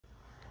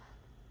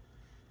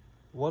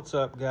What's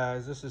up,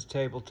 guys? This is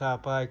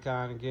Tabletop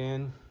Icon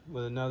again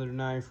with another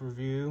knife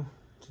review.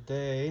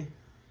 Today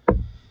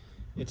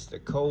it's the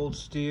Cold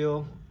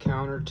Steel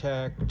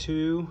Counterattack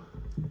 2.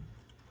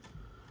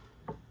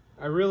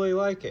 I really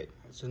like it.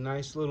 It's a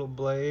nice little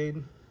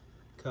blade.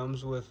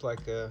 Comes with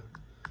like a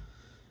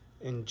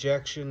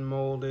injection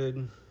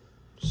molded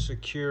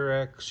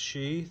Secure-X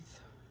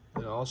sheath.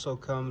 It also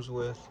comes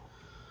with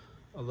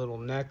a little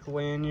neck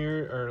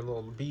lanyard or a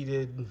little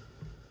beaded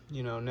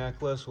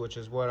necklace, which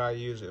is what I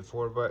use it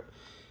for. But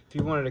if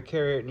you wanted to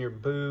carry it in your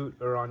boot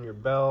or on your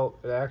belt,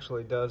 it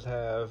actually does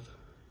have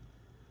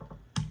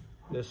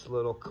this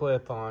little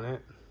clip on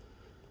it.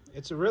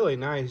 It's a really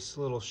nice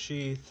little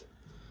sheath,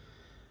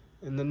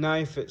 and the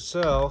knife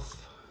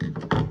itself,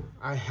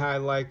 I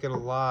like it a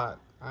lot.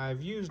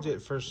 I've used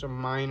it for some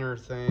minor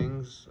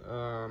things.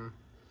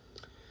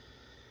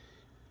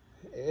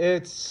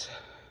 It's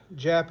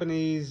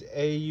Japanese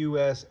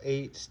AUS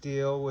 8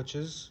 steel, which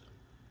is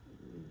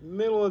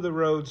middle of the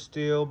road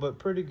steel, but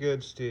pretty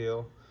good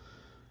steel.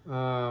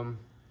 The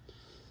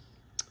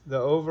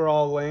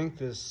overall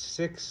length is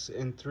 6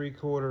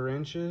 3/4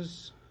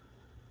 inches.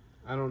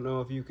 I don't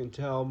know if you can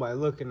tell by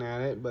looking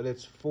at it, but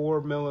it's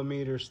 4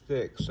 millimeters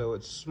thick, so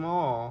it's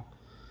small,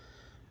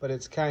 but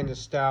it's kind of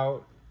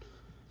stout.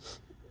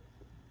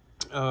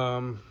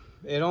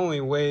 It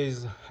only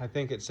weighs, I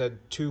think it said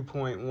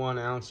 2.1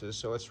 ounces,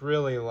 so it's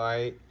really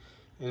light.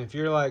 And if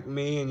you're like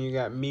me and you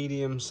got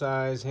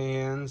medium-sized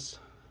hands,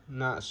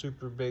 not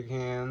super big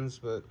hands,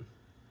 but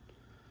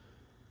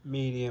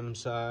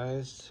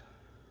medium-sized,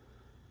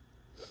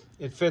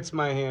 it fits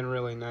my hand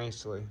really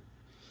nicely.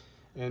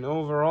 And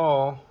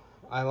overall,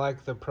 I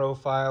like the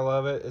profile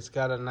of it. It's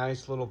got a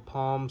nice little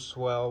palm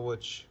swell,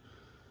 which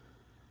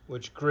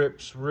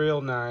grips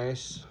real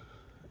nice.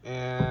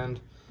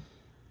 And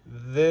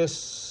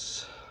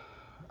this,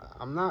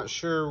 I'm not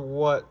sure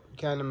what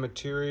kind of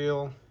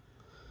material.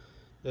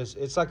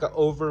 It's like an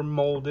over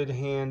molded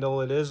handle.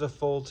 It is a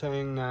full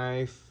tang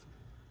knife.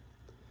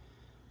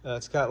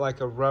 It's got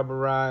like a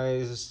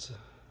rubberized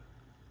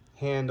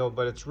handle,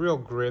 but it's real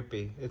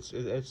grippy.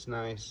 It's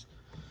nice.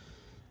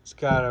 It's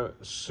got a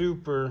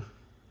super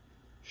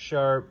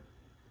sharp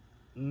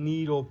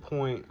needle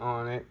point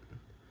on it.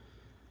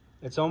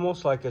 It's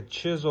almost like a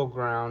chisel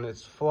ground.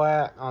 It's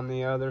flat on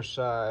the other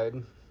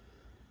side,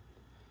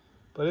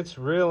 but it's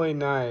really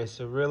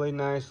nice. A really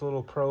nice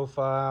little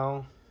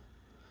profile.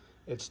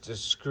 It's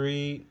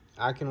discreet.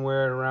 I can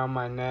wear it around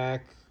my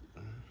neck.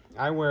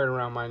 I wear it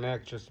around my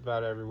neck just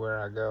about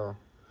everywhere I go.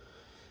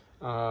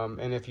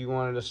 And if you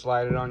wanted to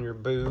slide it on your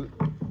boot,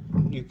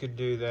 you could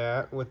do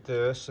that with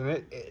this. And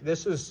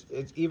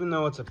it's even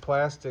though it's a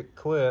plastic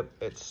clip,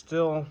 it's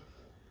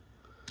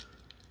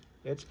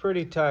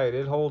pretty tight.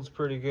 It holds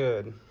pretty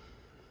good.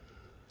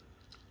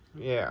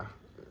 Yeah.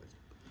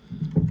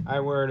 I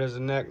wear it as a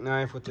neck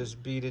knife with this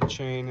beaded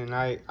chain, and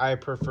I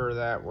prefer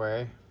that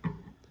way.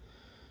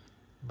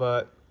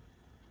 But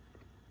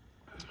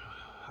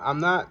I'm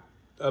not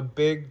a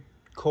big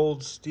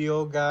Cold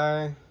Steel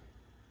guy,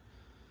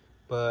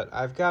 but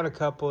I've got a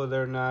couple of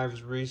their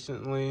knives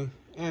recently,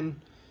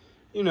 and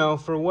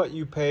for what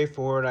you pay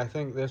for it, I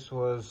think this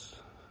was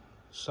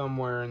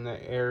somewhere in the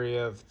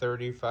area of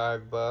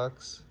 35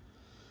 bucks.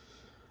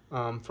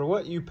 For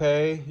what you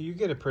pay, you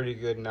get a pretty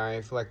good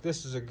knife. Like,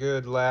 this is a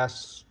good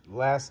last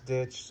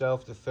ditch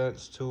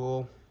self-defense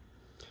tool.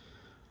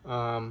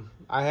 I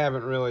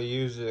haven't really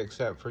used it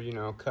except for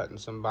cutting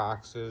some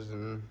boxes,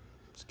 and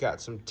it's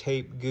got some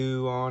tape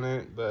goo on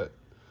it, but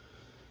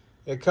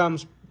it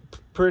comes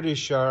pretty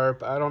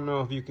sharp. I don't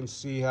know if you can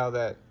see how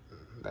that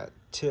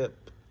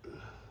tip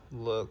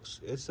looks.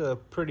 It's a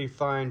pretty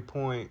fine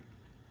point,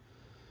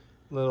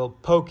 little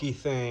pokey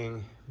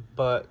thing,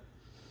 but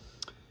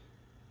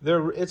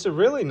it's a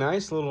really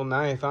nice little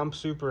knife. I'm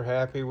super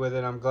happy with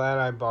it. I'm glad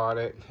I bought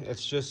it.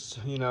 It's just,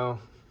 you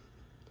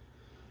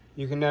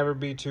can never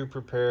be too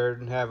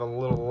prepared and have a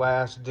little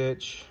last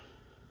ditch,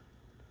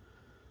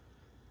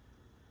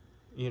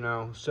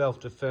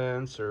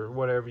 self-defense or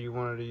whatever you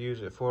wanted to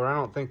use it for. I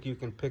don't think you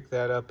can pick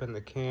that up in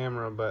the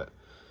camera, but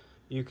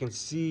you can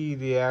see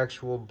the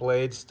actual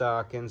blade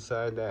stock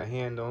inside that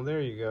handle.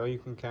 There you go. You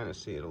can kind of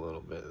see it a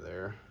little bit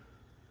there.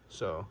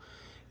 So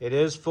it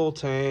is full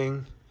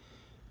tang.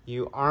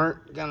 You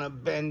aren't gonna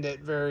bend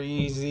it very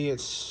easy.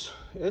 It's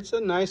a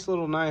nice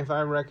little knife.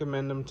 I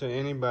recommend them to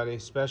anybody,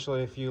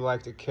 especially if you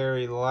like to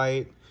carry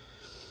light.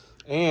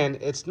 And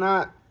it's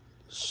not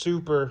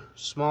super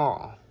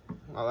small.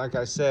 Like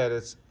I said,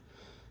 it's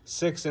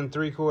 6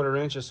 3/4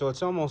 inches, so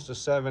it's almost a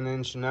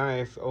 7-inch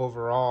knife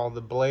overall.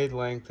 The blade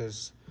length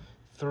is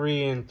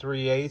 3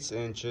 3/8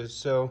 inches,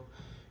 so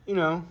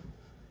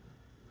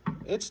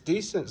it's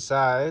decent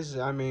size.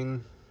 I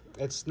mean,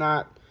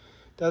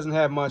 doesn't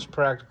have much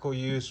practical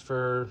use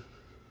for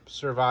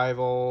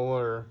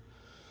survival,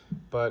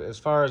 but as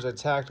far as a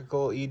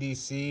tactical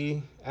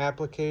EDC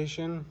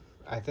application,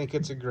 I think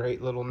it's a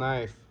great little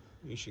knife.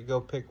 You should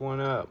go pick one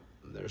up.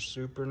 They're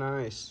super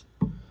nice.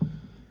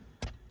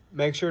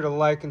 Make sure to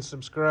like and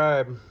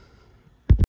subscribe.